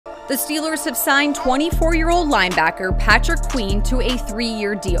The Steelers have signed 24-year-old linebacker Patrick Queen to a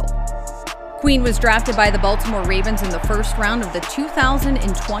 3-year deal. Queen was drafted by the Baltimore Ravens in the first round of the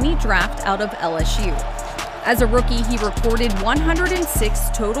 2020 draft out of LSU. As a rookie, he recorded 106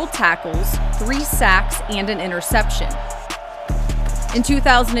 total tackles, 3 sacks, and an interception. In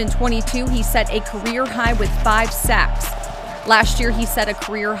 2022, he set a career high with 5 sacks. Last year, he set a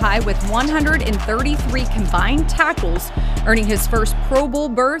career high with 133 combined tackles, earning his first Pro Bowl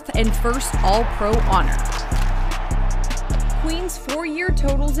berth and first All-Pro honor. Queen's 4-year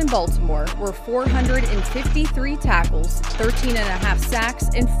totals in Baltimore were 453 tackles, 13.5 sacks,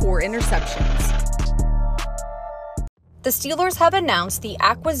 and 4 interceptions. The Steelers have announced the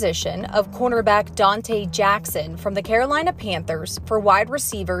acquisition of cornerback Donte Jackson from the Carolina Panthers for wide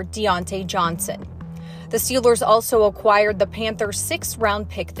receiver Donte Jackson. The Steelers also acquired the Panthers' 6th-round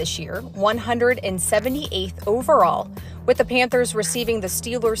pick this year, 178th overall, with the Panthers receiving the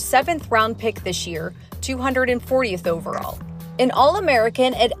Steelers' 7th-round pick this year, 240th overall. An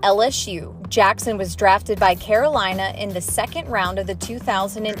All-American at LSU, Jackson was drafted by Carolina in the 2nd round of the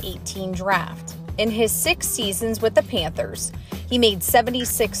 2018 draft. In his 6 seasons with the Panthers, he made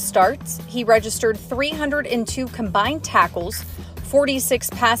 76 starts, he registered 302 combined tackles, 46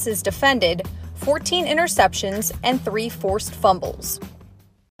 passes defended, 14 interceptions, and 3 forced fumbles.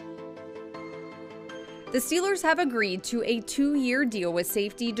 The Steelers have agreed to a 2-year deal with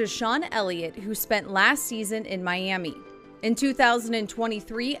safety DeShon Elliott, who spent last season in Miami. In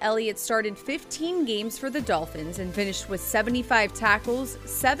 2023, Elliott started 15 games for the Dolphins and finished with 75 tackles,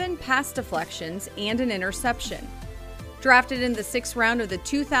 7 pass deflections, and an interception. Drafted in the 6th round of the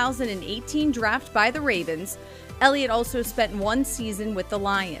 2018 draft by the Ravens, Elliott also spent 1 season with the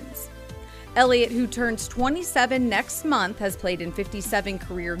Lions. Elliott, who turns 27 next month, has played in 57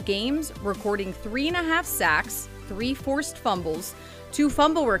 career games, recording 3.5 sacks, 3 forced fumbles, 2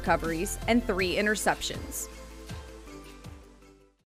 fumble recoveries, and 3 interceptions.